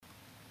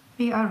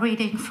We are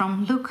reading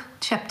from Luke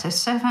chapter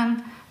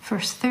 7,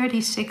 verse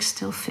 36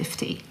 till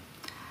 50.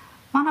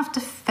 One of the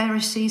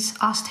Pharisees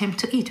asked him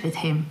to eat with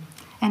him,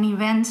 and he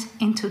went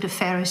into the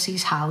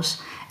Pharisee's house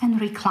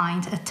and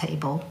reclined at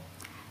table.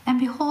 And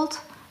behold,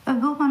 a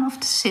woman of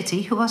the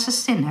city who was a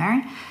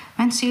sinner,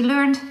 when she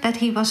learned that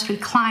he was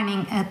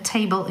reclining at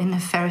table in the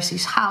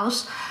Pharisee's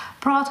house,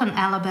 brought an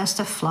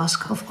alabaster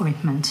flask of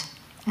ointment,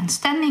 and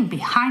standing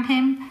behind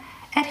him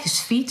at his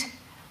feet,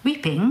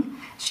 weeping,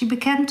 she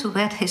began to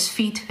wet his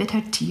feet with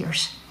her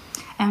tears,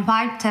 and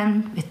wiped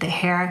them with the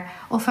hair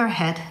of her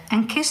head,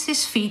 and kissed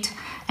his feet,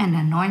 and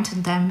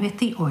anointed them with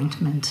the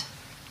ointment.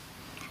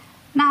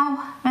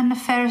 Now, when the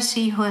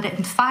Pharisee who had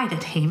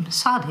invited him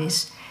saw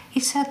this,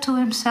 he said to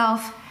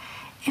himself,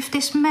 "If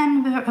this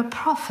man were a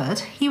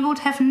prophet, he would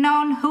have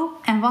known who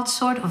and what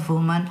sort of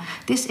woman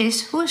this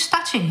is who is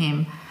touching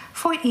him,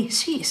 for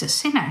she is a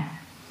sinner."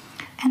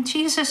 And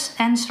Jesus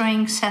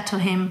answering said to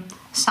him,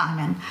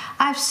 "Simon,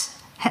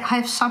 I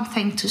have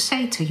something to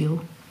say to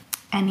you."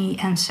 And he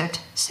answered,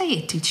 "Say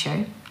it,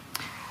 teacher."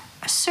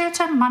 A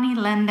certain money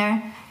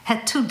lender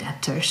had two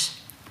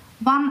debtors.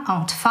 One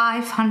owed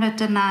 500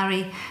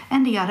 denarii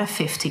and the other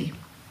 50.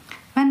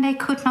 When they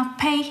could not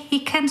pay,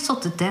 he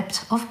cancelled the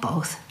debt of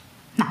both.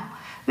 Now,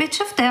 which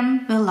of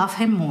them will love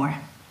him more?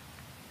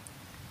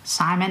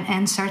 Simon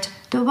answered,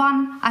 "The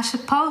one, I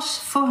suppose,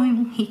 for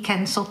whom he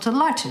cancelled the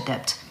larger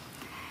debt."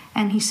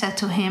 And he said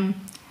to him,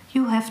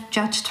 "You have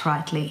judged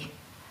rightly."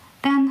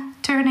 Then,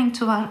 turning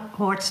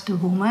towards the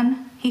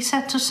woman, he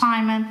said to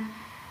Simon,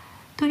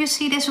 "Do you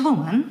see this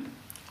woman?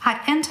 I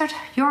entered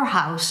your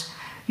house.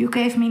 You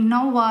gave me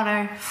no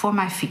water for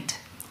my feet,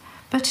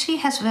 but she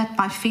has wet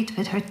my feet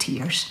with her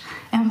tears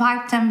and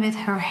wiped them with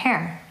her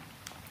hair.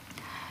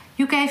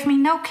 You gave me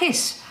no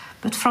kiss,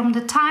 but from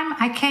the time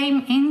I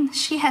came in,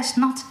 she has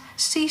not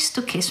ceased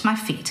to kiss my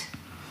feet.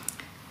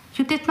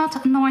 You did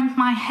not anoint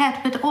my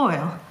head with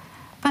oil,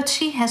 but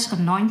she has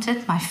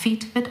anointed my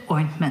feet with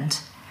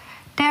ointment.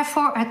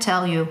 Therefore I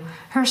tell you,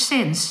 her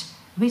sins,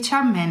 which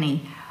are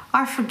many,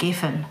 are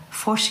forgiven,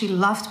 for she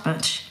loved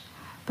much.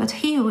 But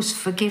he who is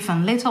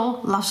forgiven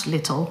little loves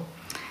little."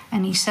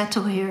 And he said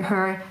to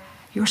her,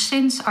 "Your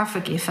sins are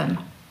forgiven."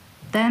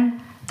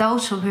 Then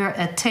those who were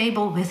at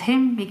table with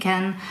him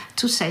began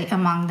to say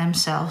among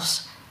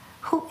themselves,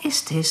 "Who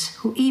is this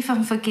who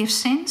even forgives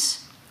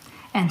sins?"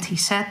 And he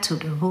said to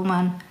the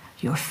woman,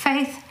 "Your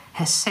faith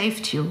has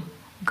saved you.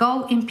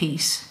 Go in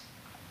peace."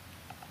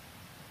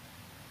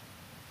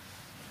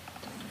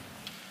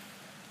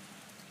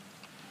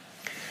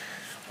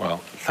 Well,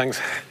 thanks,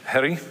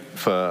 Harry,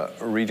 for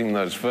reading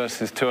those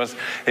verses to us.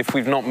 If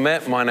we've not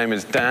met, my name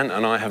is Dan,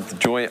 and I have the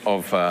joy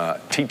of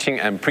teaching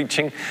and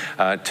preaching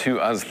to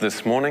us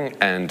this morning.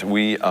 And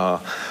we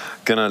are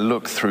going to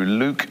look through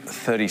Luke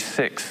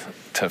 36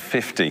 to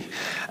 50.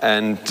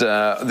 And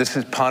this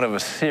is part of a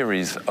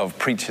series of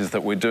preaches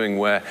that we're doing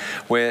where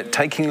we're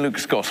taking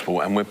Luke's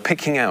gospel and we're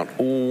picking out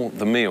all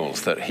the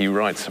meals that he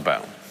writes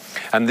about.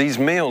 And these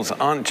meals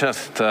aren't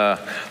just, they're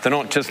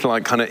not just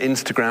like kind of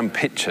Instagram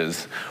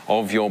pictures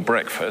of your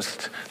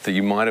breakfast that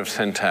you might have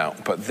sent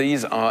out, but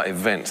these are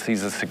events,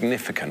 these are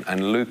significant,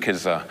 and Luke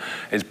is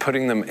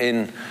putting them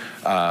into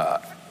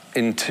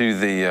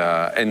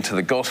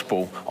the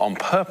gospel on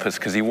purpose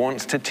because he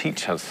wants to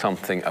teach us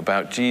something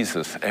about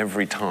Jesus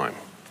every time.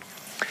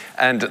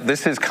 And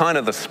this is kind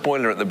of the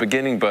spoiler at the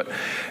beginning, but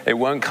it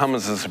won't come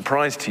as a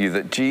surprise to you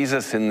that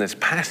Jesus in this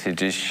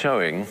passage is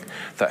showing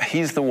that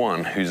he's the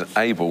one who's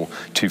able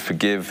to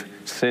forgive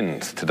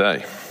sins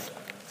today.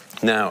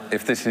 Now,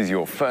 if this is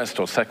your first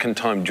or second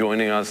time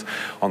joining us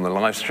on the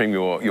live stream,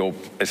 you're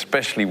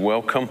especially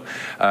welcome.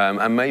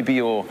 And maybe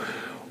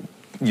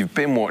you've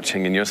been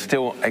watching and you're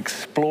still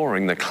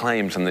exploring the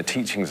claims and the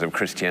teachings of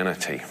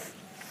Christianity.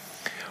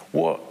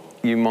 What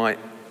you might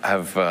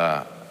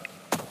have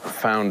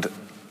found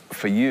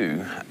for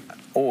you,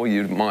 or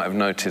you might have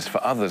noticed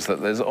for others,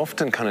 that there's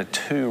often kind of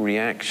two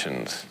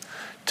reactions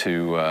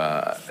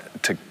to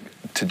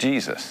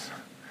Jesus.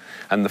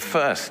 And the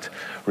first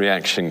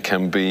reaction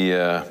can be,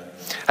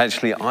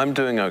 actually, I'm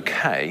doing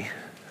okay.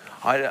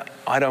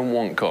 I don't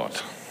want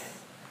God.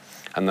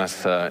 And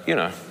that's,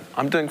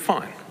 I'm doing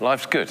fine.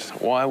 Life's good.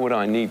 Why would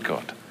I need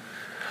God?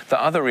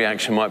 The other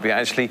reaction might be,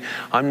 actually,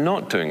 I'm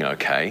not doing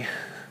okay,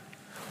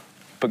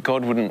 but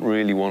God wouldn't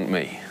really want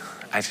me.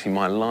 Actually,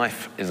 my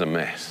life is a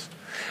mess.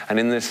 And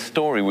in this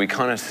story, we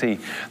kind of see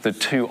the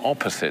two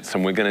opposites,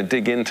 and we're going to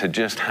dig into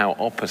just how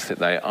opposite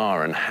they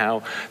are and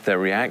how their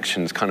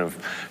reactions kind of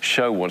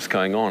show what's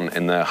going on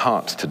in their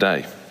hearts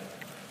today.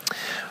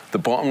 The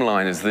bottom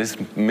line is this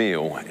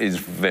meal is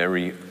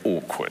very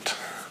awkward.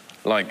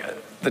 Like,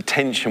 the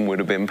tension would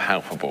have been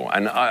palpable.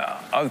 And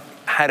I've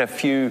had a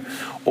few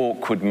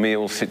awkward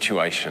meal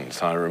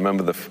situations. I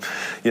remember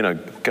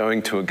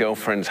going to a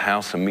girlfriend's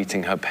house and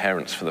meeting her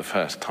parents for the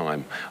first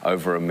time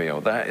over a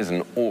meal. That is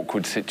an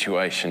awkward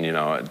situation.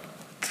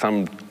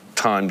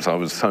 Sometimes I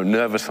was so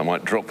nervous I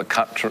might drop the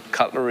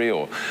cutlery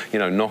or,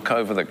 knock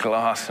over the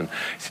glass, and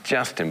it's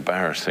just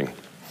embarrassing.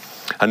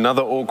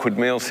 Another awkward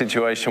meal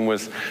situation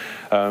was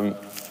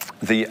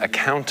the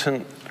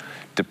accountant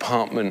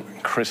department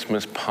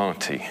Christmas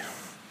party.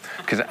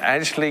 Because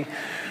actually,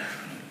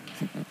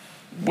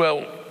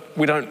 well,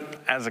 we don't,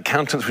 as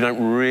accountants, we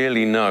don't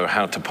really know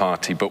how to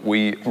party, but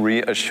we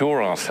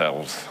reassure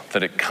ourselves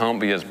that it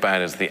can't be as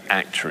bad as the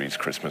actuary's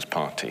Christmas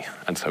party,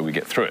 and so we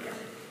get through it.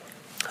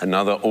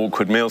 Another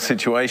awkward meal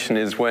situation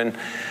is when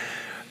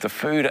the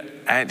food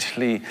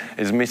actually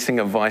is missing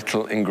a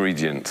vital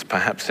ingredient.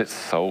 Perhaps it's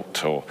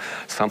salt or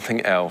something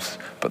else,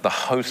 but the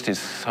host is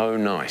so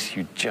nice,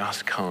 you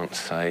just can't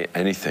say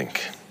anything.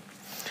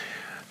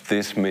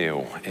 This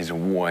meal is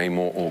way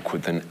more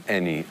awkward than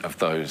any of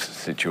those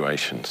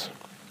situations.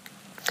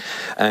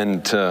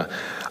 And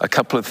a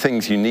couple of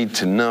things you need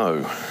to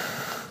know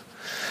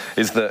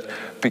is that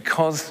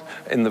because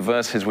in the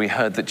verses we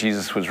heard that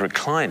Jesus was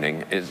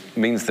reclining, it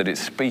means that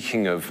it's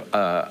speaking of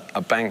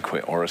a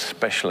banquet or a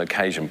special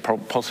occasion,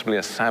 possibly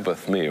a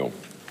Sabbath meal.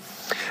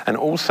 And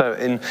also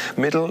in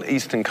Middle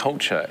Eastern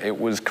culture, it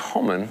was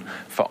common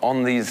for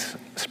on these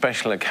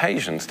special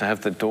occasions to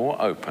have the door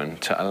open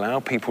to allow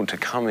people to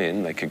come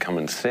in. They could come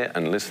and sit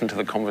and listen to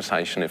the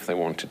conversation if they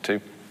wanted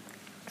to.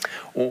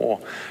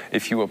 Or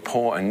if you were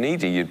poor and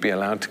needy, you'd be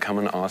allowed to come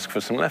and ask for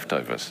some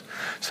leftovers.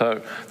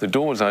 So the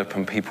door was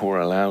open, people were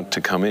allowed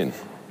to come in.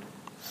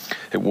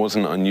 It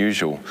wasn't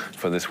unusual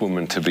for this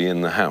woman to be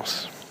in the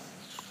house.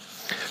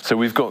 So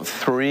we've got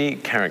three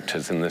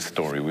characters in this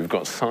story. We've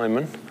got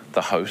Simon,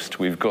 the host.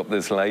 We've got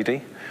this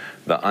lady,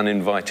 the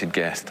uninvited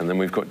guest. And then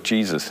we've got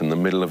Jesus in the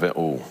middle of it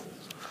all.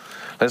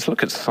 Let's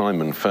look at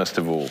Simon first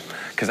of all,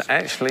 because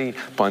actually,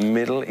 by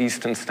Middle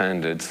Eastern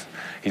standards,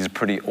 he's a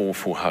pretty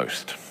awful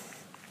host.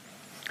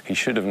 He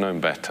should have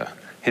known better.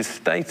 His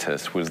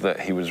status was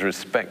that he was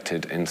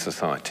respected in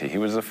society. He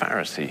was a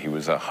Pharisee. He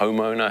was a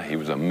homeowner. He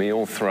was a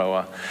meal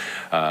thrower.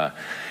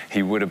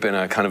 He would have been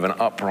a kind of an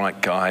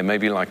upright guy,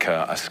 maybe like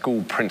a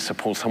school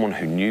principal, someone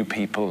who knew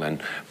people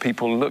and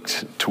people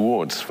looked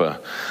towards for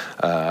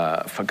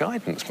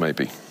guidance,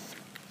 maybe.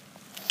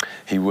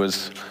 He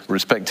was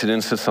respected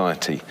in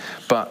society,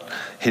 but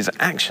his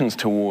actions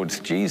towards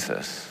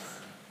Jesus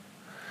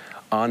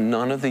are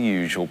none of the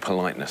usual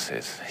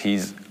politenesses.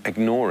 He's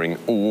ignoring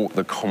all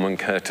the common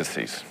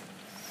courtesies.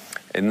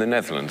 In the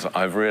Netherlands,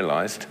 I've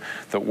realized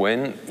that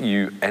when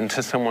you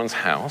enter someone's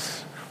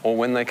house, or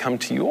when they come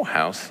to your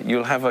house,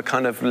 you'll have a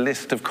kind of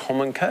list of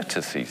common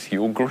courtesies.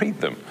 You'll greet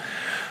them.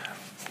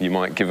 You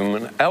might give them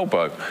an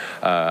elbow,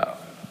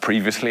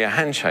 previously a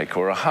handshake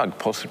or a hug,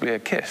 possibly a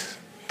kiss,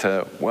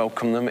 to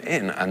welcome them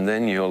in. And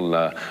then you'll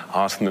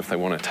ask them if they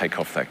want to take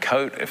off their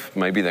coat, if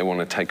maybe they want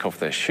to take off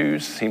their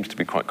shoes, seems to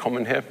be quite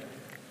common here.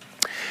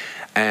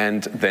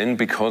 And then,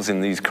 because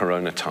in these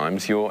corona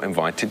times, you're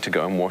invited to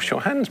go and wash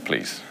your hands,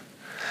 please.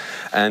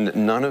 And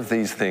none of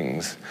these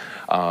things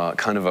are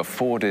kind of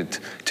afforded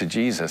to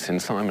Jesus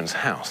in Simon's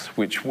house,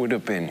 which would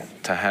have been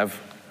to have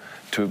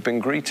been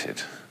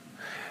greeted.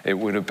 It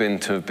would have been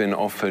to have been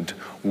offered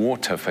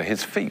water for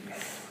his feet,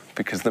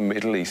 because the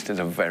Middle East is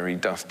a very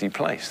dusty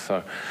place.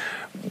 So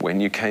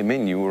when you came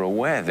in, you were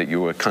aware that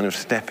you were kind of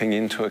stepping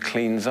into a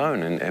clean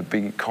zone, and it'd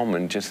be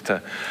common just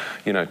to,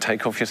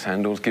 take off your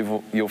sandals, give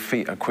your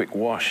feet a quick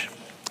wash.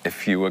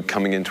 If you were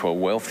coming into a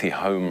wealthy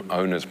home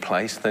owner's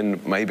place,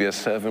 then maybe a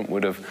servant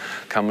would have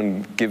come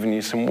and given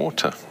you some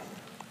water.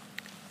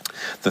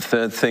 The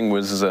third thing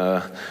was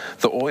the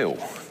oil.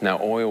 Now,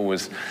 oil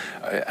was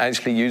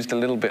actually used a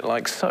little bit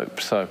like soap.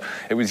 So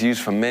it was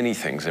used for many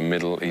things in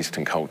Middle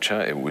Eastern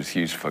culture. It was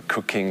used for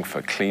cooking,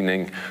 for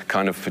cleaning,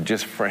 kind of for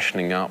just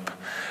freshening up,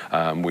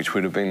 which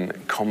would have been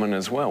common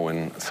as well.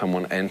 When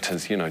someone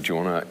enters, do you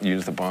want to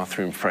use the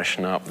bathroom,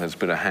 freshen up? There's a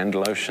bit of hand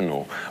lotion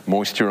or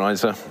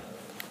moisturizer.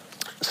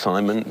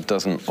 Simon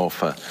doesn't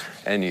offer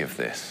any of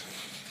this.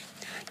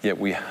 Yet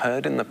we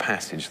heard in the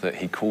passage that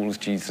he calls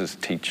Jesus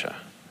teacher,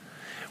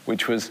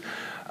 which was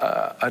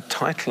a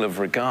title of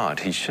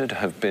regard. He should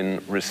have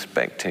been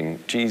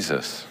respecting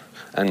Jesus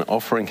and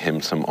offering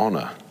him some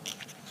honor.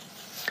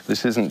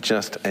 This isn't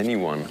just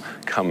anyone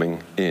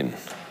coming in.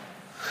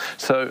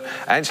 So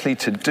actually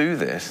to do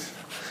this,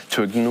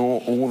 to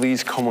ignore all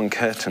these common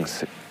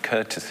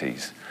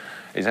courtesies,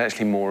 is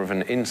actually more of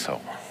an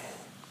insult.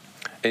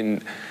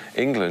 In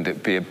England,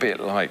 it'd be a bit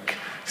like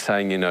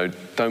saying,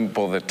 don't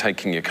bother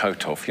taking your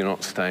coat off, you're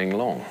not staying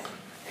long.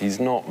 He's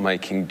not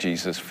making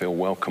Jesus feel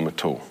welcome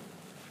at all.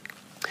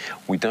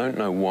 We don't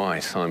know why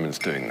Simon's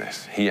doing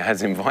this. He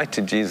has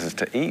invited Jesus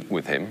to eat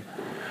with him,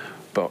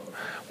 but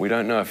we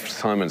don't know if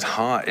Simon's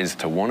heart is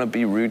to want to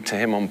be rude to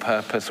him on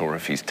purpose or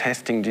if he's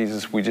testing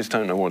Jesus. We just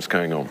don't know what's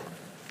going on.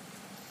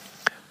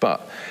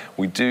 But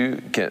we do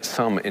get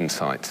some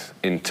insights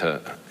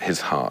into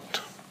his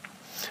heart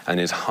and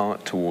his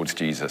heart towards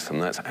Jesus,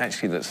 and that's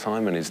actually that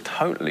Simon is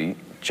totally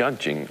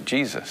judging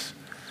Jesus.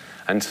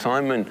 And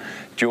Simon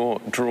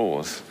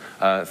draws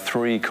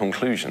three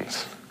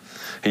conclusions.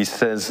 He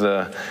says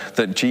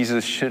that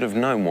Jesus should have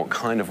known what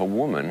kind of a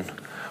woman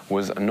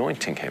was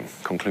anointing him.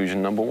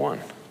 Conclusion number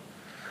one.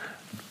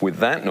 With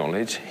that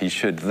knowledge, he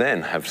should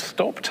then have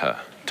stopped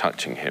her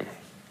touching him.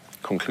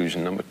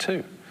 Conclusion number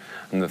two.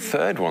 And the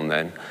third one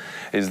then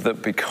is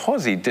that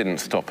because he didn't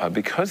stop her,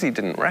 because he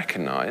didn't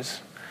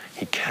recognize,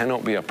 He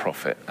cannot be a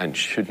prophet and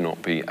should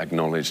not be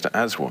acknowledged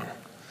as one.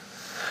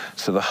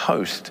 So the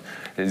host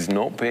is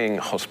not being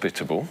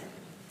hospitable,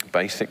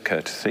 basic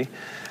courtesy,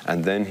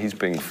 and then he's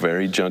being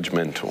very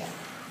judgmental.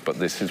 But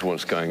this is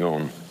what's going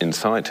on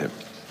inside him.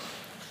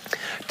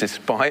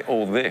 Despite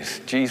all this,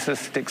 Jesus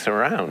sticks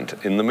around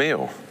in the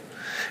meal.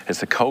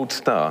 It's a cold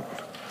start,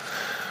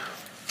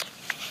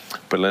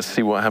 but let's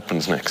see what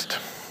happens next.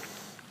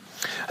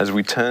 As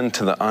we turn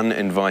to the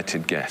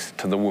uninvited guest,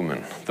 to the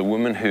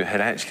woman who had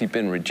actually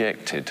been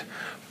rejected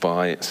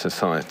by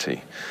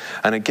society.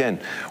 And again,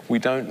 we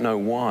don't know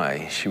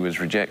why she was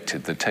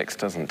rejected. The text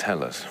doesn't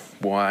tell us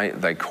why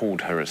they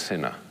called her a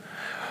sinner.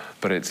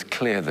 But it's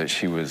clear that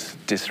she was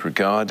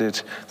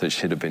disregarded, that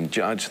she'd have been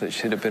judged, that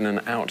she'd have been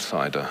an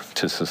outsider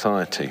to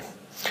society.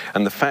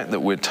 And the fact that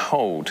we're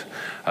told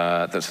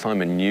that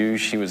Simon knew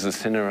she was a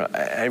sinner,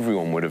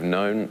 everyone would have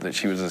known that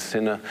she was a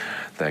sinner.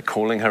 They're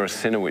calling her a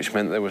sinner, which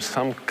meant there was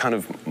some kind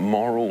of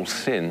moral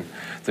sin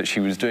that she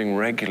was doing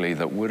regularly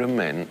that would have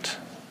meant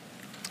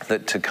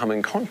that to come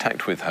in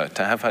contact with her,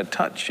 to have her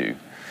touch you,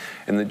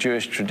 in the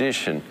Jewish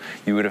tradition,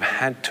 you would have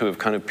had to have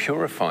kind of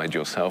purified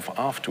yourself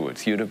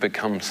afterwards. You'd have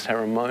become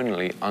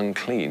ceremonially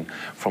unclean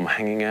from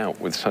hanging out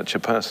with such a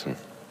person.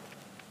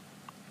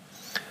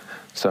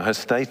 So her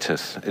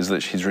status is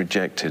that she's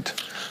rejected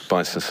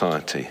by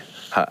society.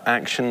 Her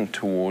action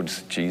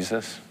towards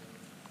Jesus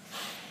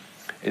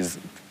is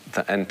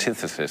the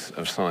antithesis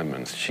of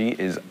Simon's. She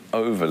is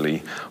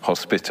overly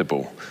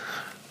hospitable,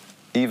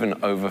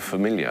 even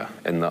over-familiar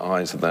in the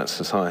eyes of that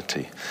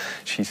society.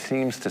 She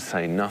seems to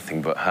say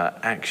nothing, but her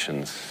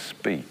actions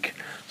speak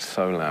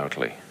so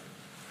loudly.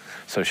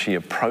 So she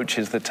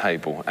approaches the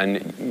table,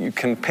 and you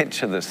can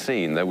picture the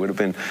scene. There would have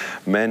been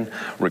men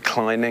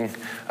reclining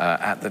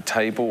at the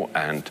table,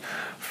 and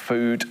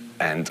food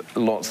and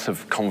lots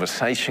of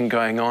conversation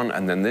going on,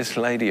 and then this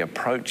lady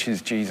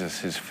approaches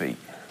Jesus' feet,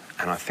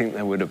 and I think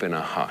there would have been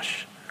a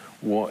hush.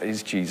 What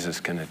is Jesus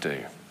going to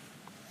do?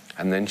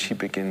 And then she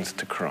begins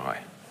to cry.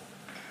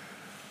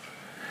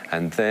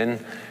 And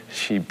then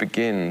she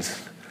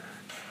begins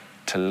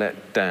to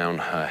let down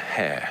her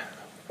hair,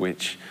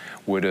 which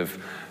would have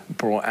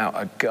brought out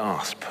a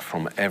gasp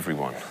from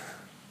everyone.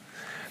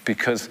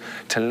 Because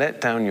to let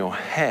down your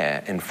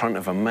hair in front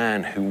of a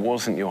man who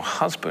wasn't your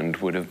husband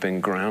would have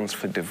been grounds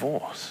for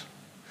divorce.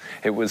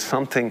 It was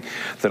something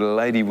that a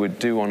lady would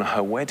do on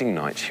her wedding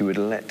night. She would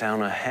let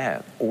down her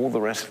hair. All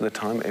the rest of the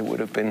time, it would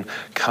have been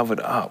covered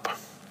up.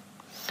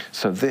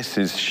 So this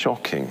is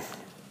shocking.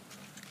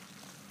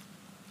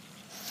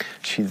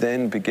 She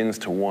then begins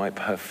to wipe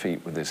her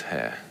feet with his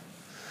hair,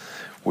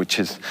 which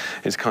is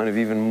kind of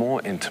even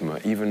more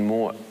intimate, even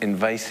more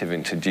invasive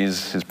into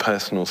Jesus'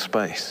 personal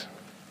space.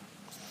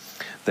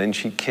 Then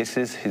she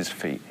kisses his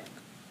feet,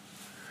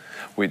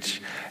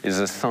 which is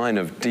a sign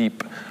of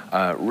deep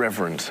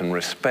reverence and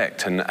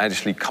respect, and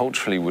actually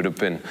culturally would have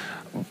been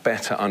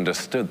better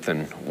understood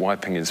than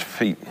wiping his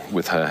feet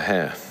with her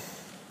hair.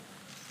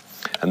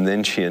 And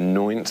then she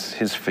anoints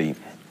his feet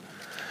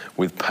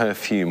with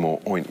perfume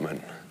or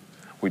ointment,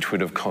 which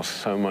would have cost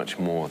so much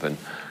more than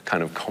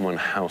kind of common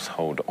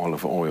household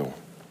olive oil.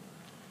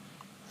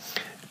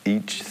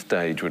 Each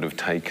stage would have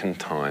taken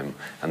time,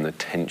 and the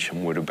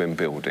tension would have been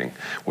building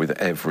with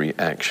every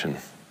action.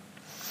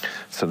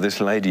 So this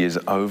lady is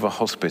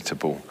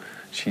over-hospitable.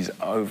 She's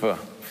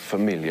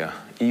over-familiar,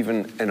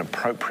 even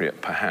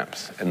inappropriate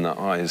perhaps in the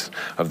eyes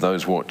of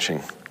those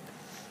watching.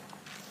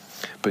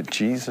 But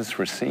Jesus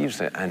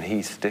receives it, and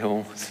he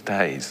still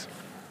stays.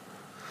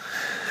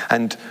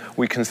 And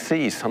we can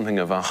see something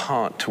of her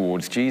heart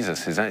towards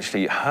Jesus is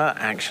actually her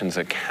actions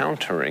are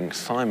countering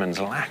Simon's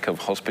lack of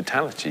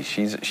hospitality.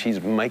 She's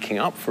making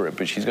up for it,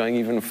 but she's going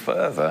even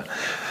further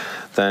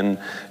than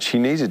she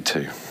needed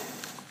to.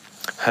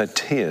 Her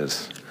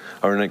tears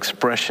are an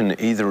expression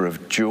either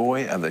of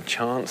joy at the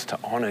chance to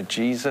honor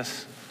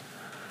Jesus,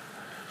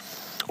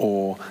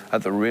 or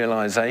at the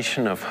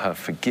realization of her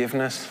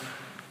forgiveness.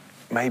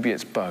 Maybe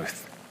it's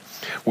both.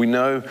 We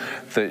know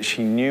that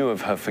she knew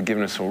of her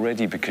forgiveness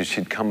already because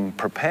she'd come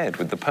prepared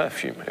with the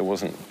perfume. It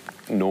wasn't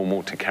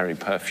normal to carry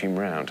perfume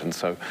around. And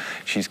so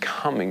she's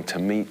coming to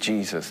meet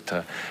Jesus,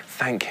 to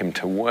thank him,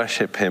 to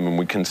worship him. And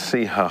we can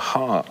see her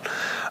heart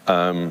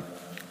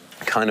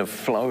kind of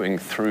flowing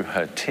through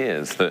her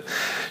tears, that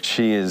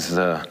she is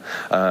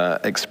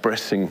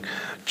expressing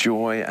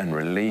joy and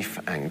relief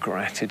and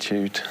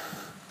gratitude.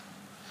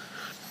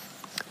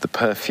 The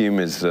perfume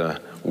is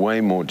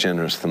way more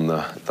generous than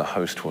the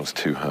host was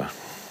to her.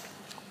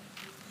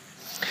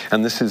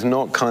 And this is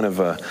not kind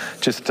of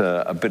just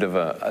a bit of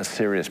a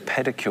serious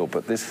pedicure,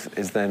 but this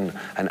is then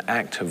an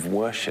act of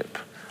worship,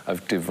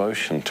 of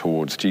devotion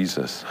towards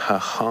Jesus. Her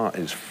heart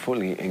is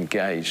fully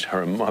engaged.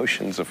 Her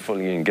emotions are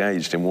fully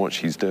engaged in what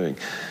she's doing.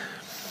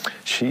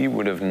 She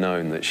would have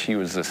known that she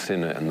was a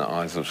sinner in the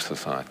eyes of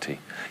society.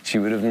 She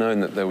would have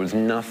known that there was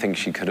nothing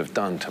she could have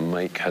done to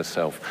make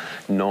herself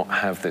not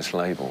have this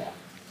label.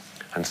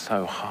 And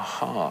so her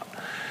heart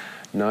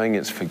knowing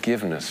its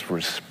forgiveness,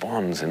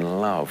 responds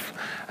in love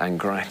and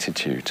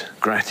gratitude.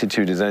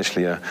 Gratitude is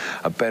actually a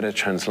better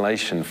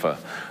translation for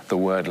the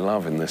word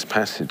love in this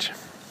passage.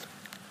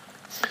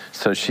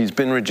 So she's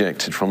been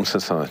rejected from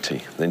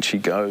society. Then she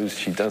goes,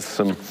 she does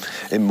some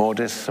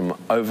immodest, some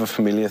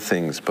overfamiliar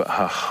things, but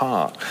her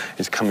heart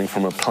is coming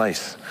from a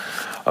place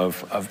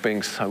of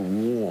being so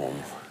warm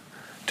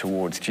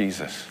towards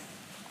Jesus.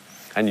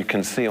 And you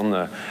can see on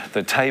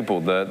the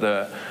table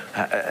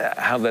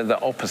how they're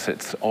the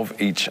opposites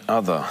of each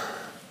other.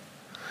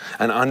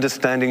 And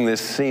understanding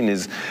this scene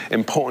is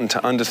important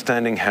to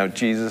understanding how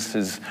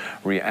Jesus'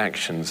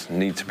 reactions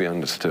need to be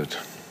understood.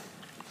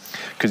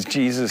 Because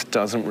Jesus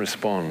doesn't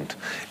respond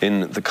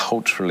in the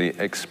culturally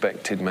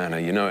expected manner.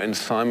 You know, in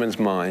Simon's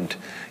mind,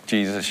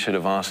 Jesus should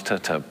have asked her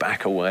to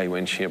back away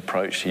when she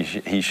approached.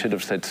 He should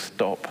have said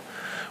stop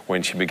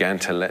when she began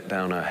to let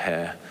down her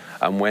hair.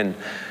 And when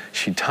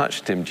she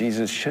touched him,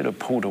 Jesus should have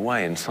pulled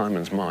away in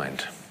Simon's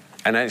mind.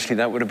 And actually,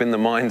 that would have been the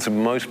minds of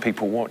most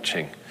people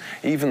watching.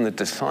 Even the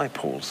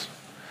disciples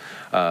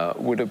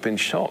would have been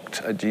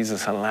shocked at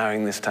Jesus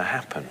allowing this to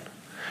happen.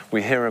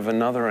 We hear of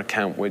another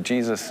account where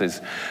Jesus is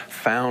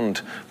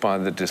found by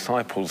the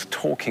disciples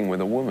talking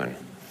with a woman.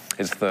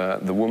 It's the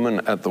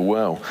woman at the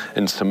well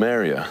in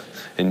Samaria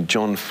in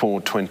John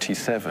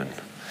 4:27.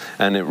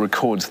 And it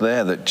records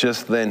there that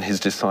just then his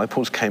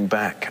disciples came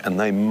back and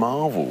they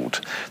marveled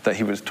that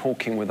he was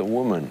talking with a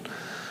woman.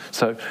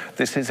 So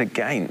this is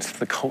against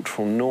the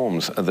cultural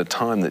norms at the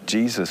time that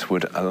Jesus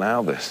would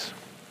allow this.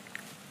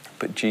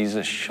 But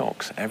Jesus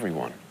shocks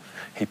everyone.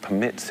 He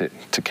permits it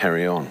to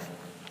carry on.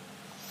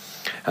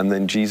 And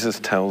then Jesus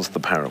tells the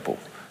parable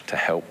to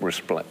help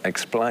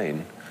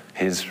explain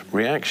his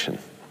reaction.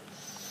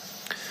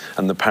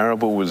 And the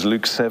parable was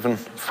Luke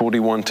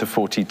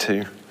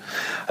 7:41-42.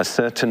 A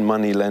certain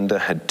moneylender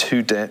had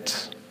two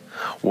debts.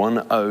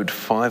 One owed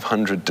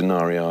 500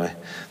 denarii,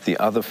 the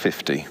other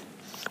 50.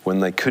 When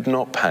they could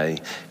not pay,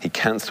 he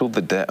cancelled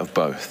the debt of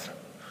both.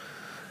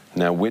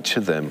 Now, which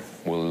of them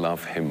will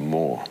love him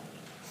more?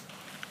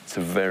 It's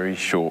a very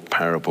short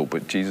parable,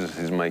 but Jesus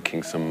is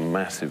making some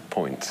massive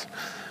points.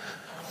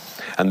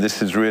 And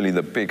this is really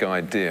the big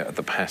idea of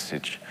the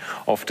passage.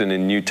 Often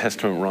in New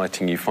Testament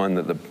writing, you find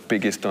that the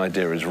biggest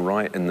idea is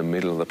right in the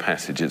middle of the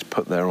passage. It's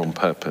put there on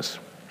purpose.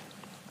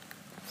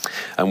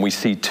 And we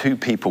see two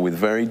people with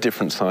very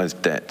different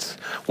sized debts.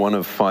 One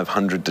of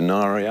 500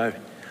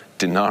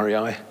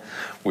 denarii,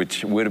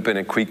 which would have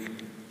been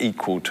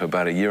equal to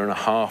about a year and a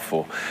half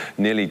or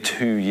nearly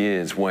 2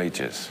 years'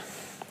 wages.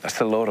 That's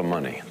a lot of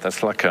money.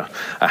 That's like a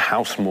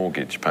house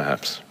mortgage,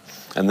 perhaps.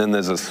 And then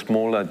there's a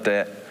smaller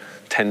debt,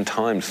 10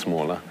 times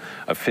smaller,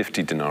 of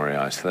 50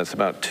 denarii. So that's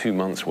about 2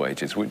 months'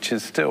 wages, which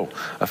is still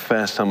a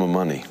fair sum of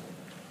money.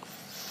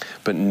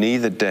 But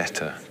neither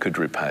debtor could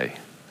repay.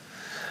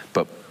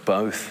 But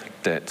both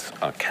debts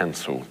are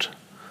cancelled.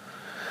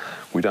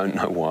 We don't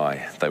know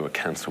why they were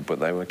cancelled, but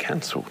they were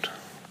cancelled.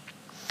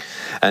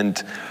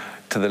 And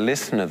to the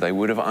listener, they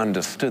would have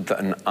understood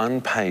that an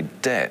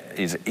unpaid debt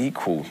is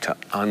equal to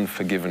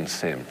unforgiven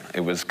sin.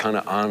 It was kind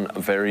of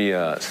very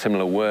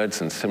similar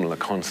words and similar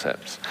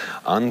concepts.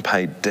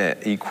 Unpaid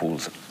debt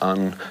equals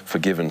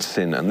unforgiven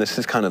sin. And this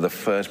is kind of the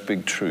first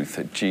big truth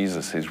that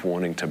Jesus is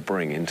wanting to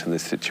bring into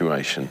this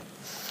situation.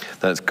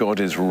 That God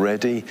is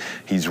ready,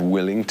 he's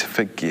willing to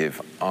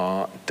forgive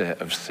our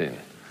debt of sin.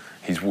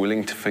 He's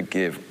willing to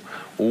forgive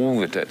all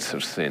the debts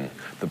of sin,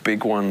 the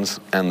big ones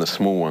and the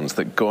small ones,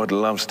 that God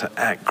loves to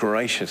act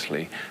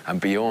graciously and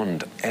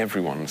beyond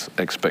everyone's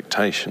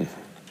expectation.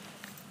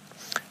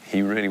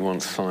 He really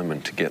wants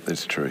Simon to get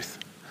this truth.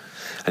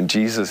 And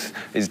Jesus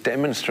is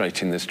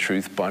demonstrating this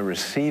truth by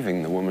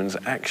receiving the woman's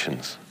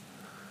actions.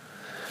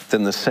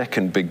 Then the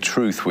second big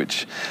truth,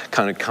 which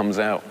kind of comes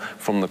out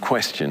from the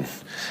question,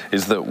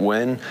 is that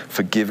when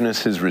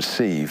forgiveness is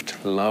received,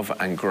 love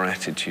and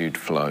gratitude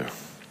flow.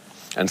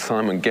 And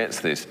Simon gets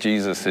this.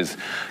 Jesus is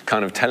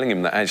kind of telling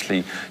him that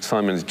actually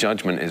Simon's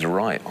judgment is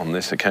right on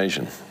this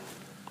occasion.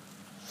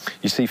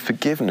 You see,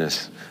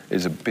 forgiveness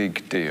is a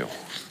big deal.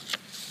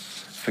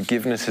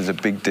 Forgiveness is a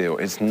big deal.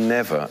 It's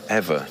never,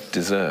 ever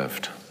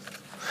deserved.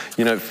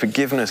 You know,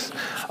 forgiveness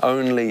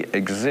only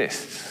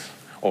exists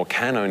or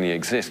can only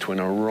exist when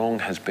a wrong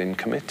has been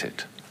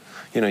committed.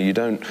 You know, you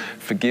don't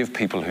forgive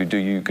people who do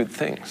you good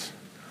things.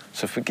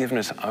 So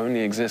forgiveness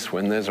only exists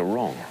when there's a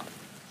wrong.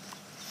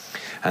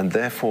 And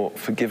therefore,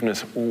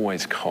 forgiveness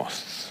always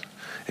costs.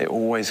 It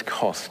always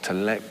costs to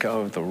let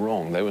go of the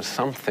wrong. There was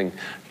something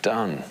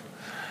done.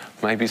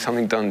 Maybe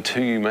something done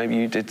to you. Maybe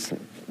you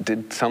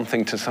did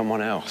something to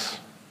someone else.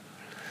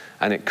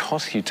 And it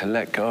costs you to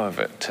let go of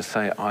it, to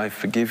say, I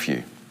forgive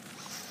you.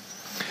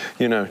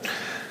 You know,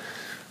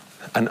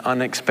 an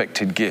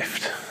unexpected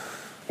gift.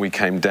 We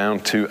came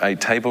down to a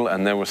table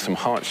and there were some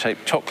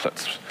heart-shaped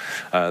chocolates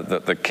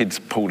that the kids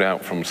pulled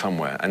out from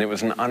somewhere. And it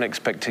was an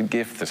unexpected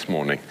gift this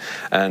morning.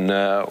 And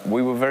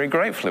we were very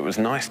grateful. It was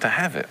nice to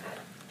have it.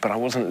 But I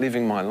wasn't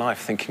living my life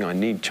thinking I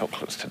need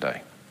chocolates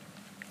today.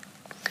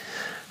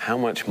 How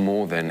much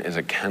more then is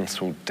a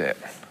cancelled debt?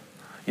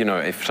 You know,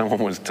 if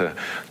someone was to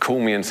call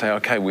me and say,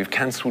 okay, we've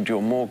cancelled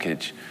your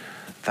mortgage,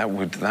 that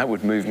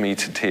would move me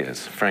to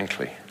tears,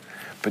 frankly.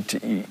 But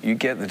you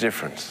get the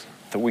difference,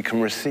 that we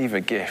can receive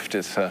a gift.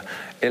 It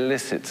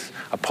elicits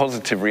a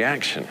positive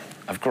reaction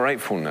of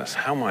gratefulness.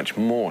 How much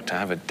more to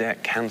have a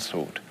debt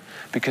cancelled?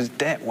 Because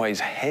debt weighs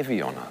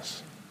heavy on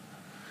us.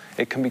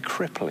 It can be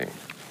crippling.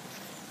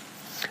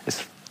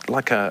 It's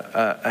like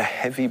a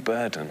heavy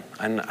burden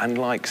and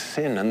like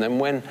sin. And then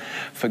when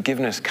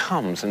forgiveness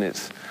comes and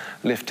it's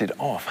lifted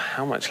off,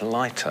 how much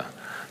lighter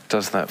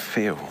does that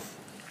feel?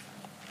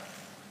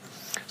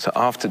 So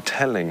after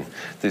telling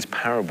this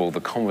parable,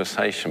 the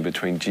conversation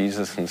between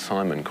Jesus and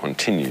Simon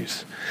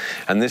continues.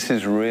 And this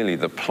is really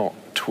the plot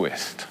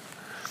twist.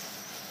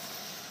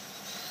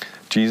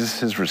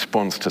 Jesus'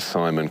 response to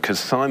Simon,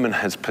 because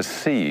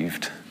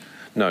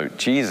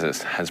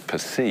Jesus has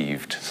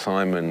perceived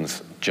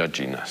Simon's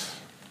judginess.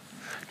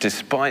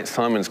 Despite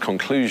Simon's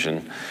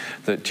conclusion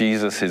that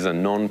Jesus is a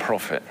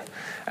non-prophet,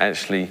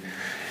 actually,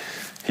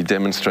 he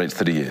demonstrates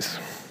that he is.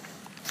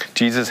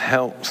 Jesus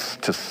helps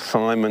to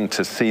Simon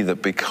to see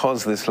that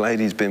because this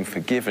lady's been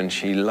forgiven,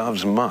 she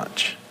loves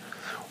much,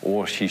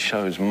 or she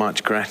shows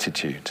much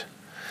gratitude.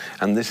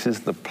 And this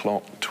is the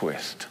plot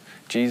twist.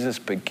 Jesus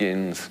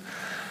begins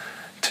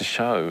to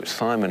show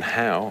Simon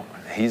how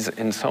he's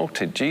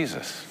insulted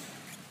Jesus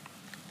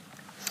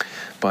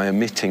by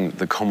omitting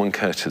the common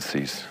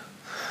courtesies.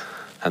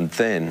 And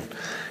then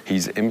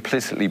he's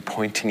implicitly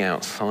pointing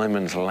out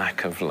Simon's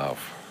lack of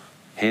love,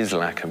 his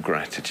lack of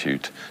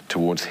gratitude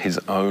towards his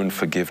own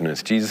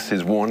forgiveness. Jesus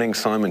is wanting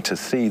Simon to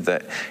see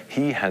that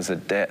he has a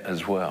debt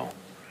as well,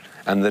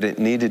 and that it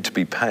needed to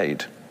be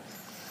paid.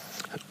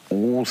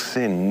 All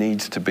sin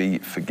needs to be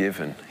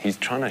forgiven. He's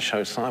trying to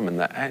show Simon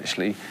that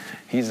actually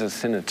he's a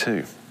sinner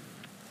too.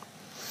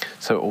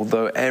 So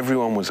although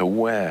everyone was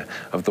aware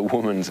of the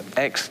woman's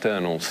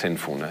external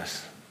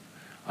sinfulness,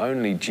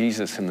 only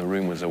Jesus in the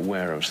room was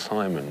aware of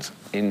Simon's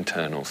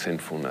internal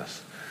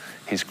sinfulness,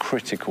 his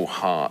critical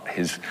heart,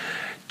 his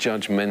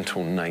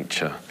judgmental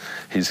nature,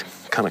 his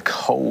kind of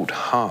cold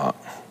heart.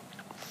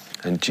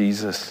 And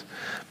Jesus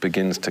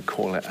begins to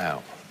call it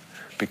out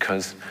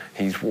because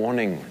he's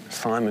wanting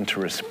Simon to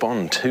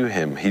respond to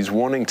him. He's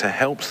wanting to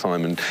help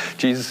Simon.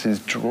 Jesus is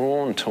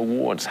drawn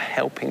towards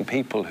helping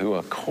people who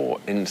are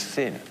caught in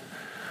sin,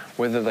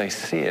 whether they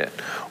see it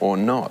or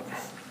not.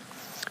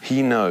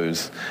 He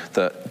knows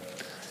that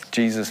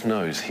Jesus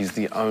knows he's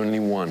the only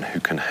one who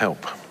can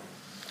help.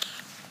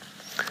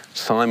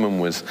 Simon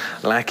was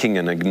lacking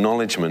an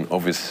acknowledgement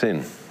of his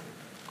sin.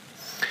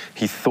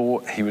 He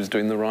thought he was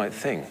doing the right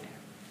thing.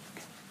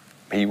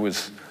 He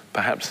was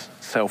perhaps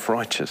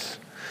self-righteous,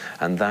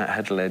 and that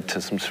had led to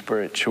some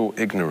spiritual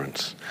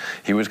ignorance.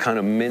 He was kind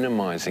of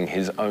minimizing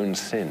his own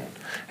sin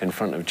in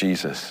front of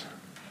Jesus.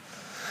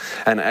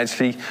 And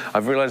actually,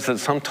 I've realized that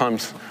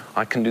sometimes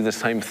I can do the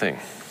same thing.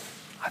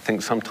 I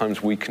think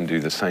sometimes we can do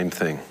the same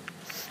thing.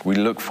 We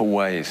look for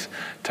ways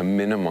to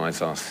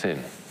minimize our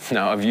sin.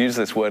 Now, I've used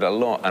this word a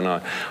lot, and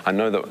I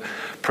know that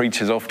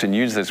preachers often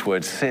use this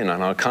word sin,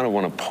 and I kind of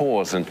want to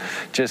pause and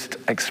just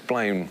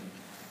explain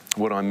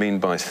what I mean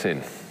by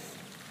sin.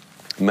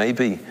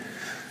 Maybe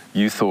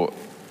you thought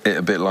it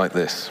a bit like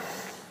this.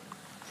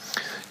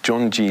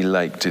 John G.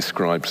 Lake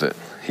describes it.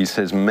 He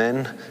says,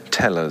 men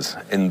tell us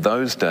in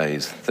those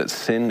days that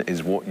sin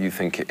is what you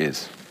think it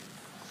is.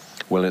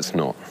 Well, it's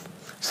not.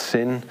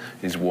 Sin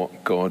is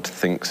what God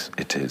thinks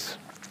it is.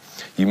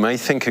 You may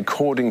think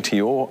according to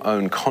your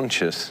own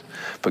conscience,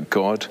 but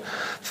God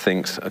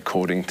thinks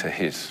according to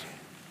his.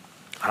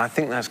 And I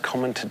think that's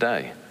common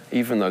today,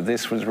 even though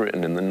this was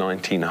written in the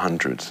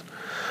 1900s.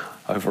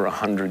 Over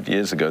 100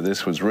 years ago,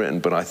 this was written,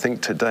 but I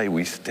think today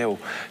we still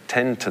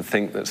tend to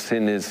think that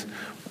sin is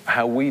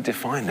how we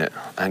define it,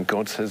 and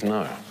God says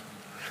no.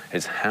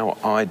 It's how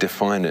I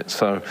define it.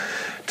 So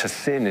to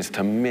sin is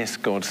to miss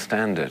God's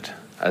standard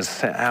as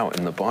set out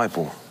in the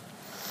Bible.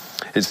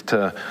 It's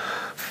to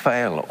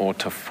fail or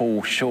to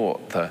fall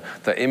short.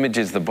 The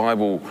images the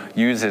Bible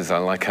uses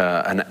are like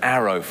an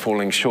arrow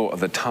falling short of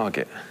the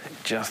target. It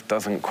just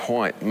doesn't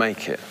quite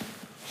make it,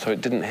 so it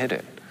didn't hit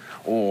it.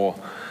 Or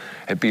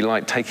it'd be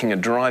like taking a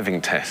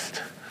driving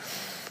test,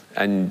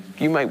 and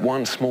you make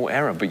one small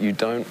error, but you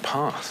don't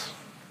pass.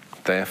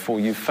 Therefore,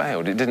 you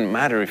failed. It didn't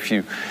matter if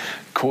you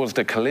caused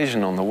a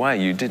collision on the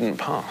way, you didn't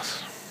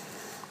pass.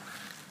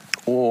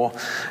 Or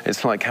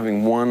it's like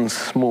having one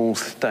small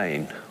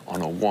stain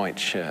on a white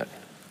shirt.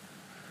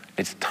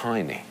 It's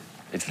tiny.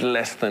 It's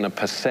less than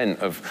 1%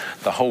 of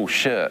the whole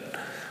shirt,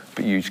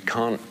 but you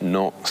can't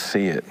not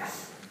see it.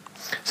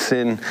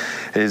 Sin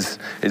is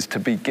to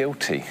be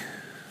guilty,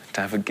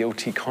 to have a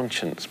guilty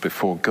conscience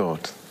before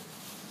God.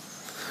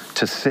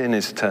 To sin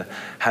is to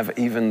have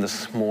even the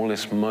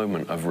smallest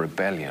moment of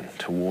rebellion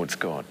towards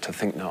God, to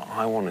think, no,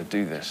 I want to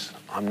do this.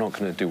 I'm not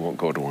going to do what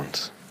God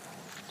wants.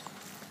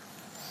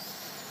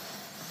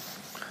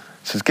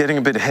 So it's getting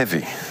a bit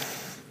heavy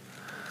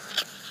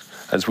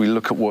as we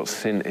look at what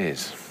sin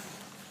is.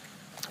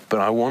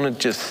 But I want to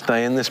just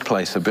stay in this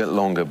place a bit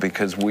longer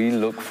because we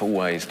look for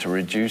ways to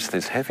reduce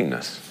this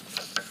heaviness.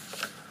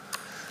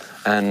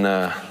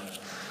 And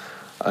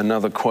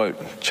another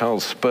quote,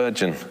 Charles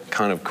Spurgeon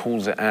kind of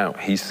calls it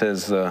out. He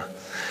says,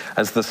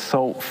 as the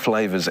salt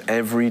flavors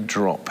every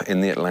drop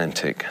in the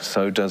Atlantic,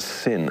 so does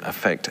sin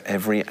affect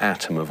every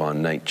atom of our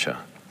nature.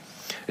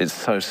 It's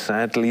so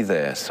sadly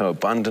there, so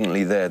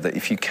abundantly there, that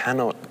if you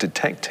cannot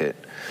detect it,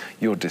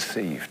 you're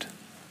deceived.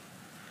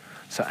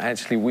 So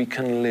actually we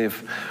can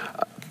live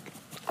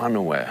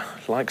unaware,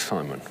 like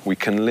Simon. We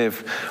can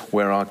live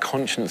where our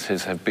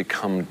consciences have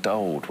become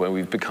dulled, where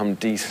we've become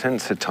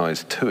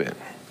desensitized to it.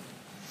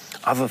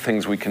 Other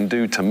things we can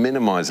do to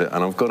minimize it,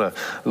 and I've got a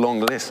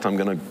long list I'm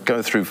going to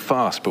go through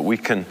fast, but we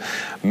can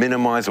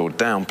minimize or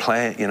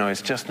downplay it. You know,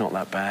 it's just not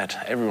that bad.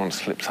 Everyone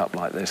slips up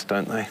like this,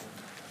 don't they?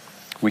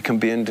 We can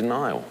be in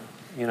denial.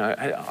 You know,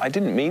 I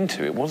didn't mean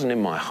to. It wasn't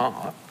in my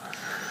heart.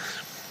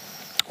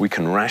 We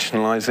can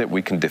rationalize it.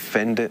 We can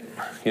defend it.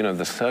 You know,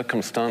 the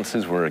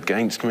circumstances were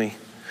against me.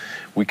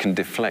 We can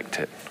deflect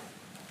it.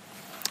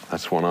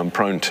 That's what I'm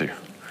prone to.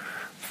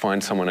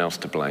 Find someone else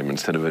to blame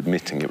instead of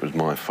admitting it was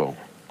my fault.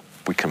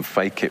 We can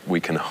fake it, we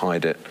can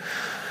hide it.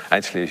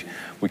 Actually,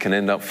 we can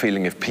end up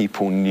feeling if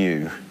people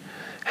knew,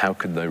 how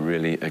could they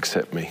really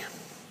accept me?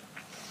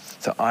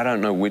 So I don't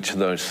know which of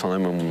those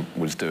Simon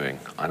was doing.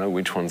 I know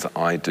which ones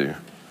I do.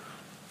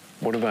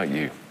 What about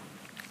you?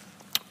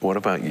 What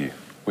about you?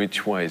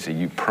 Which ways are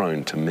you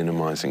prone to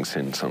minimizing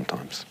sin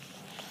sometimes?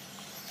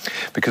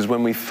 Because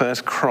when we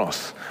first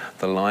cross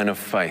the line of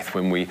faith,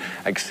 when we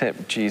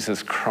accept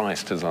Jesus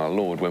Christ as our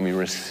Lord, when we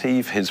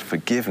receive his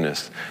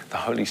forgiveness, the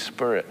Holy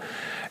Spirit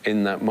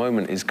in that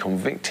moment is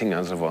convicting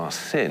us of our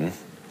sin,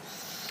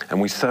 and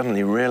we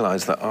suddenly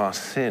realize that our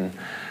sin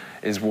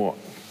is what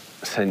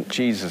sent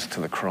Jesus to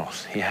the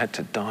cross. He had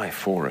to die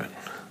for it.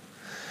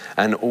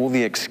 And all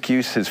the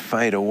excuses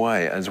fade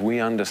away as we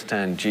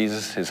understand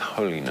Jesus'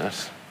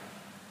 holiness,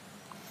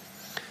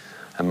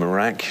 and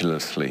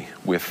miraculously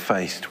we're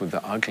faced with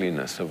the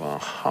ugliness of our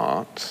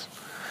hearts,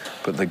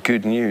 but the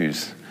good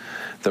news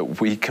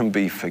that we can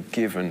be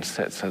forgiven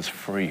sets us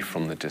free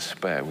from the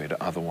despair we'd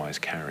otherwise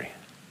carry.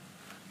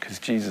 Because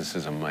Jesus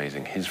is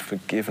amazing. His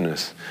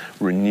forgiveness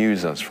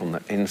renews us from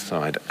the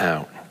inside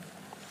out.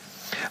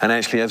 And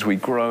actually, as we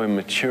grow in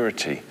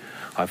maturity,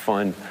 I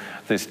find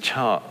this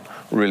chart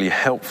really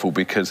helpful,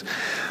 because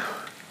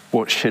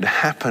what should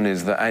happen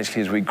is that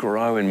actually as we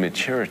grow in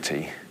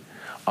maturity,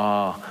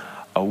 our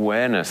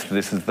awareness,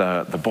 this is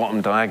the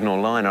bottom diagonal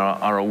line,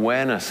 our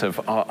awareness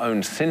of our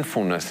own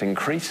sinfulness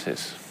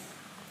increases.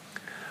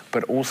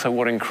 But also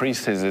what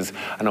increases is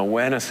an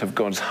awareness of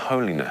God's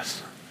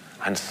holiness.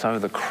 And so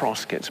the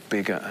cross gets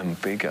bigger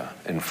and bigger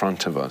in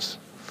front of us.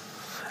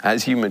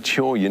 As you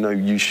mature, you know,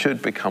 you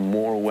should become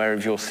more aware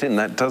of your sin.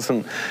 That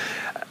doesn't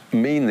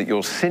mean that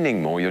you're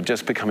sinning more, you're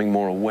just becoming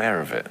more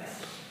aware of it.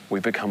 We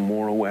become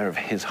more aware of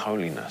his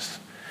holiness.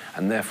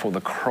 And therefore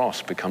the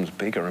cross becomes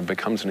bigger and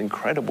becomes an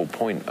incredible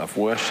point of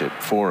worship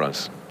for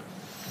us.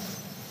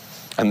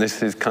 And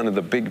this is kind of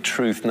the big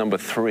truth number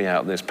 3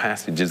 out of this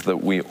passage, is that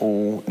we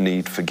all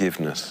need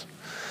forgiveness.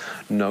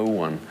 No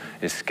one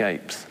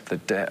escapes the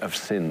debt of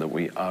sin that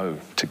we owe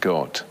to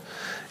God,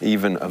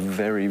 even a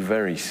very,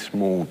 very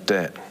small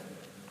debt.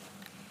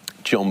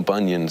 John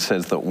Bunyan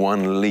says that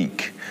one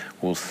leak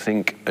will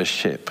sink a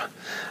ship,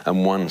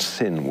 and one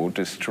sin will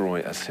destroy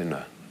a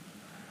sinner.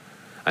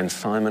 And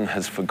Simon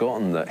has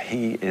forgotten that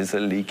he is a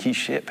leaky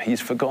ship. He's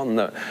forgotten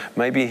that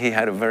maybe he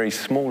had a very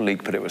small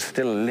leak, but it was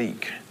still a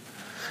leak.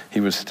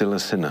 He was still a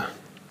sinner.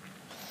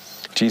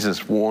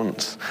 Jesus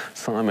wants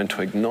Simon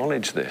to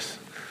acknowledge this,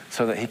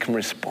 so that he can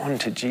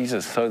respond to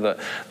Jesus, so that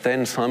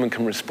then Simon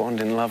can respond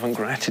in love and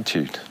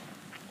gratitude.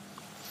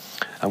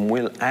 And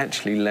we're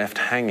actually left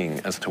hanging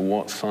as to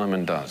what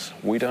Simon does.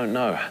 We don't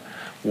know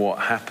what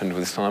happened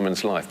with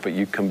Simon's life, but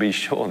you can be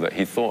sure that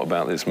he thought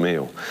about this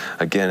meal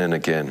again and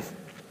again.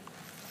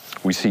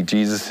 We see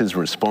Jesus'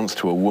 response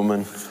to a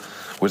woman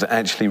was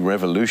actually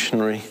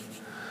revolutionary.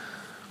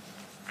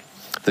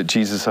 That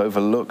Jesus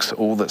overlooks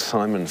all that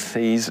Simon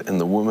sees in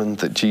the woman,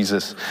 that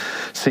Jesus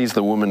sees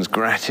the woman's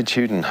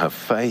gratitude and her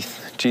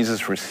faith.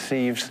 Jesus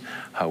receives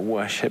her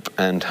worship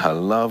and her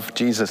love.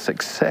 Jesus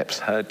accepts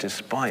her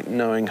despite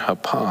knowing her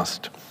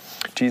past.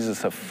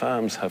 Jesus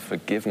affirms her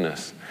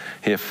forgiveness.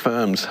 He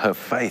affirms her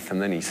faith, and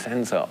then he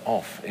sends her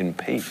off in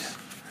peace.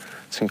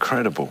 It's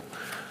incredible.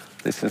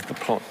 This is the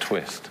plot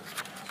twist.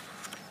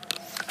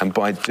 And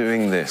by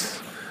doing this,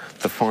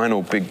 the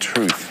final big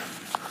truth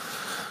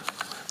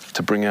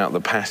to bring out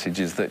the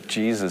passage is that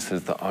Jesus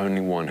is the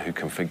only one who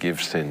can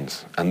forgive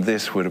sins. And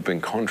this would have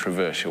been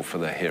controversial for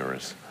the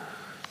hearers.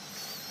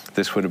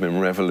 This would have been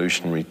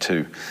revolutionary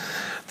too,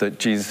 that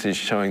Jesus is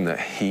showing that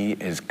he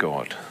is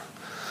God.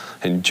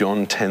 In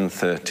John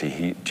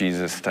 10:30,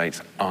 Jesus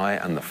states, I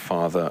and the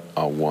Father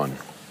are one.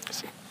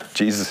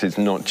 Jesus is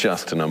not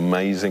just an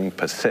amazing,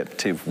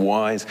 perceptive,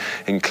 wise,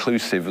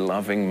 inclusive,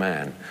 loving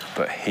man,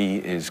 but he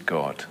is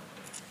God.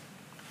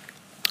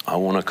 I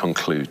want to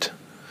conclude.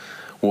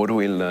 What do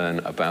we learn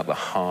about the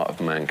heart of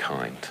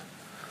mankind?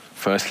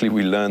 Firstly,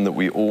 we learn that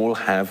we all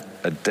have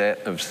a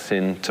debt of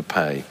sin to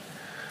pay.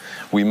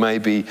 We may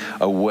be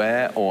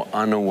aware or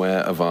unaware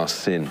of our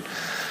sin.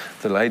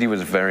 The lady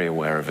was very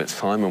aware of it.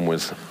 Simon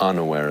was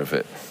unaware of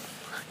it.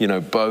 You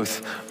know,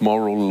 both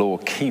moral law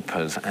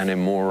keepers and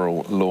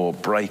immoral law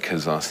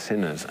breakers are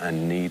sinners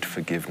and need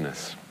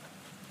forgiveness.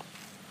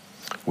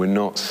 We're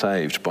not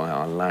saved by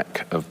our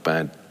lack of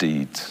bad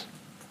deeds.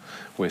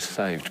 We're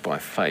saved by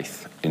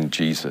faith in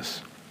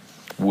Jesus.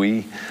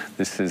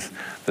 This is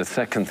the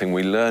second thing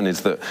we learn,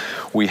 is that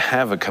we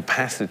have a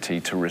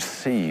capacity to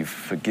receive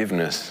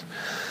forgiveness,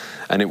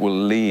 and it will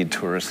lead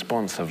to a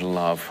response of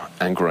love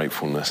and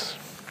gratefulness.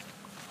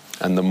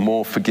 And the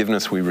more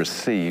forgiveness we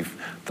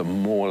receive, the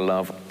more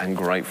love and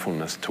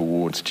gratefulness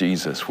towards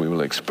Jesus we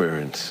will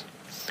experience.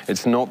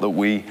 It's not that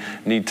we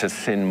need to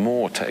sin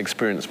more to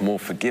experience more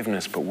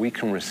forgiveness, but we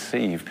can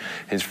receive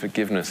his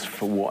forgiveness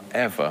for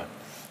whatever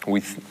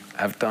we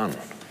have done.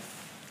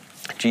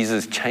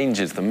 Jesus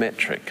changes the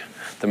metric.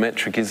 The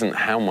metric isn't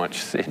how much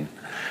sin,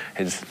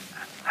 it's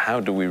how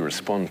do we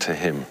respond to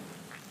him.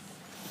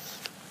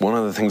 One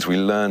of the things we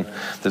learn,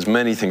 there's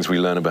many things we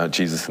learn about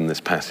Jesus in this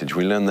passage.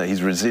 We learn that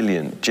he's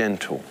resilient,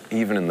 gentle,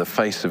 even in the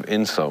face of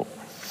insult.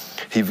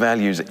 He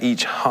values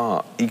each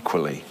heart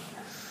equally.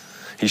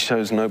 He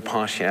shows no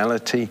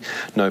partiality,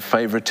 no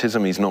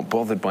favoritism. He's not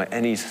bothered by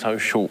any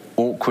social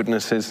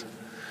awkwardnesses.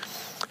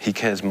 He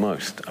cares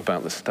most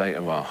about the state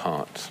of our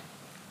hearts.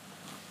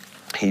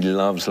 He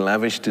loves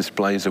lavish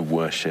displays of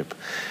worship.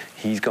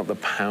 He's got the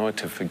power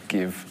to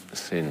forgive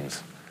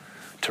sins,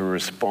 to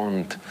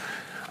respond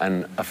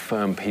and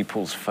affirm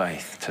people's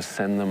faith, to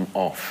send them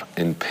off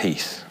in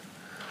peace.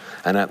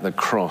 And at the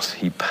cross,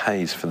 he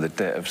pays for the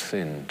debt of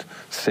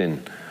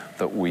sin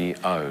that we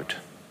owed.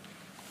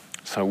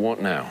 So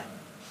what now?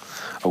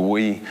 Are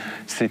we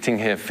sitting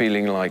here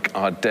feeling like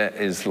our debt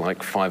is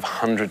like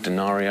 500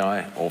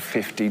 denarii or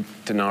 50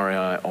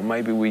 denarii, or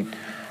maybe we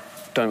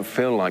don't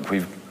feel like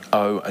we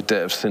owe a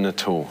debt of sin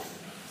at all?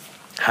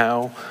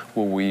 How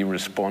will we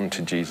respond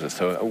to Jesus?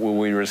 So will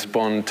we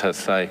respond to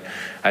say,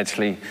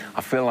 actually,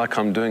 I feel like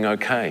I'm doing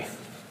okay.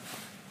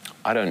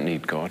 I don't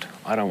need God.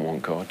 I don't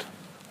want God.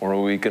 Or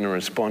are we going to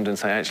respond and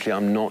say, actually,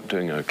 I'm not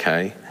doing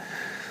okay.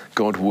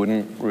 God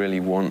wouldn't really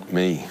want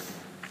me.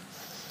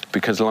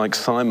 Because like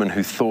Simon,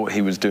 who thought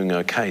he was doing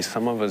okay,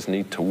 some of us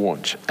need to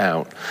watch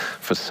out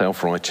for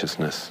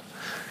self-righteousness,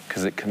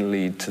 because it can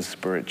lead to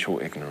spiritual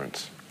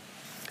ignorance.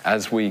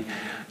 As we,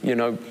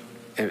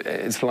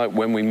 it's like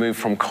when we move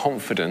from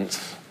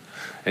confidence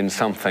in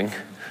something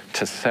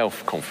to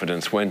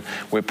self-confidence, when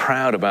we're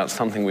proud about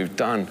something we've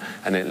done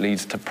and it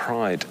leads to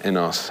pride in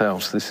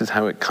ourselves. This is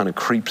how it kind of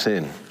creeps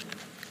in.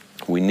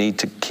 We need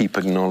to keep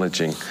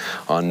acknowledging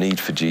our need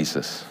for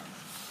Jesus.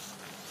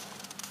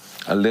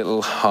 A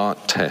little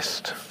heart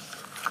test.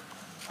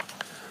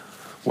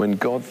 When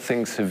God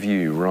thinks of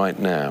you right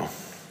now,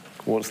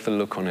 what's the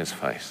look on his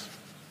face?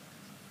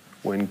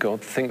 When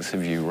God thinks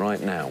of you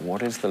right now,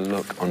 what is the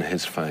look on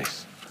his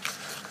face?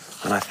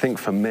 And I think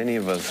for many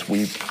of us,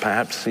 we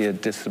perhaps see a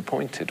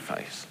disappointed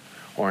face,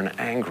 or an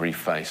angry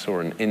face,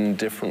 or an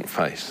indifferent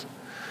face.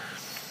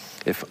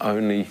 If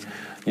only,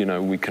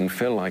 we can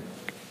feel like,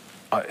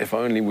 if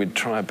only we'd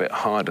try a bit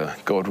harder,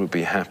 God would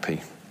be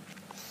happy.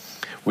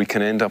 We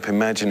can end up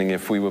imagining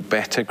if we were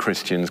better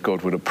Christians,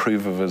 God would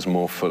approve of us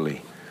more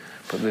fully.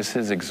 But this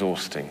is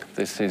exhausting.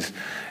 This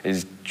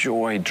is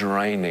joy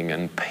draining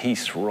and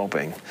peace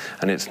robbing.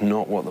 And it's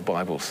not what the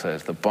Bible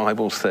says. The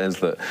Bible says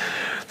that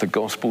the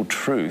gospel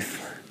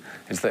truth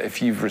is that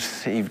if you've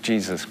received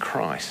Jesus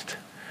Christ,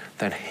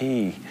 then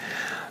he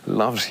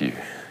loves you.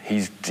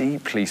 He's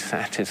deeply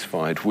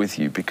satisfied with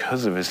you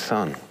because of his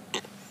Son.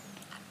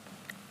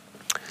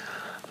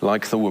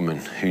 Like the woman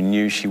who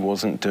knew she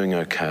wasn't doing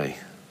okay,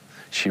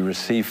 she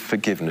received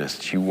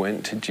forgiveness. She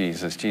went to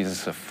Jesus.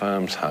 Jesus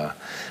affirms her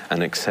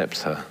and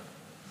accepts her.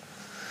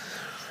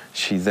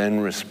 She then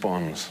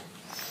responds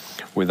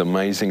with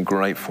amazing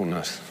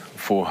gratefulness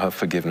for her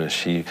forgiveness.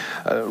 She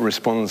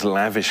responds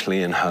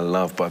lavishly in her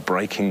love by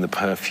breaking the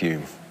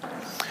perfume,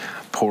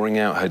 pouring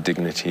out her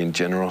dignity and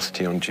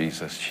generosity on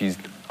Jesus. She's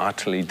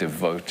utterly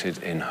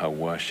devoted in her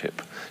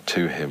worship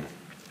to him.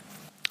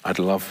 I'd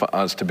love for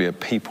us to be a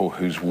people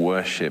whose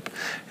worship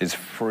is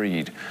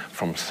freed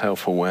from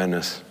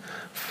self-awareness,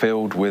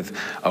 filled with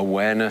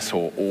awareness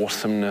or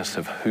awesomeness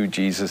of who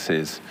Jesus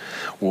is,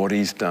 what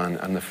he's done,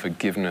 and the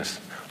forgiveness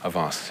of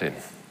our sin.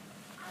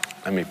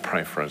 Let me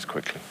pray for us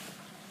quickly.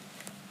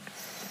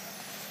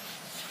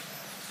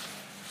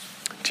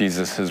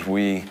 Jesus, as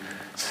we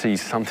see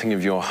something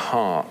of your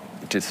heart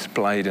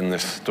displayed in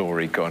this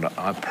story, God,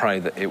 I pray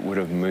that it would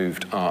have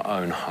moved our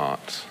own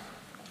hearts.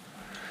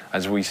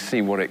 As we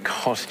see what it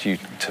cost you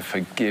to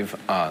forgive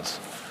us,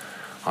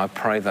 I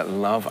pray that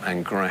love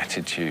and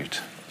gratitude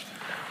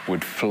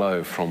would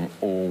flow from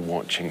all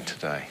watching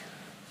today.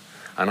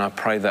 And I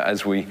pray that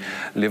as we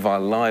live our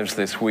lives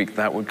this week,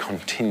 that would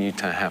continue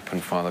to happen,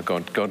 Father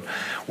God. God,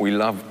 we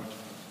love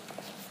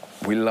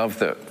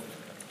that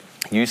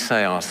you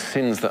say our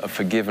sins that are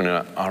forgiven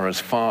are as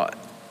far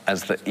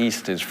as the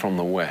east is from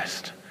the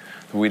west.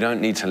 We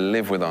don't need to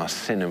live with our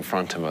sin in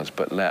front of us,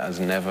 but let us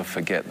never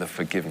forget the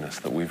forgiveness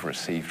that we've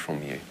received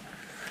from you.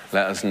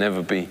 Let us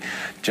never be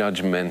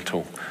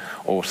judgmental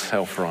or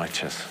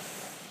self-righteous.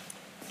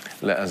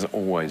 let us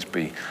always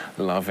be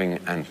loving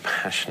and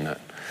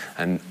passionate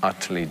and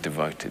utterly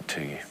devoted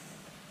to you.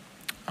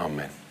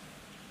 Amen.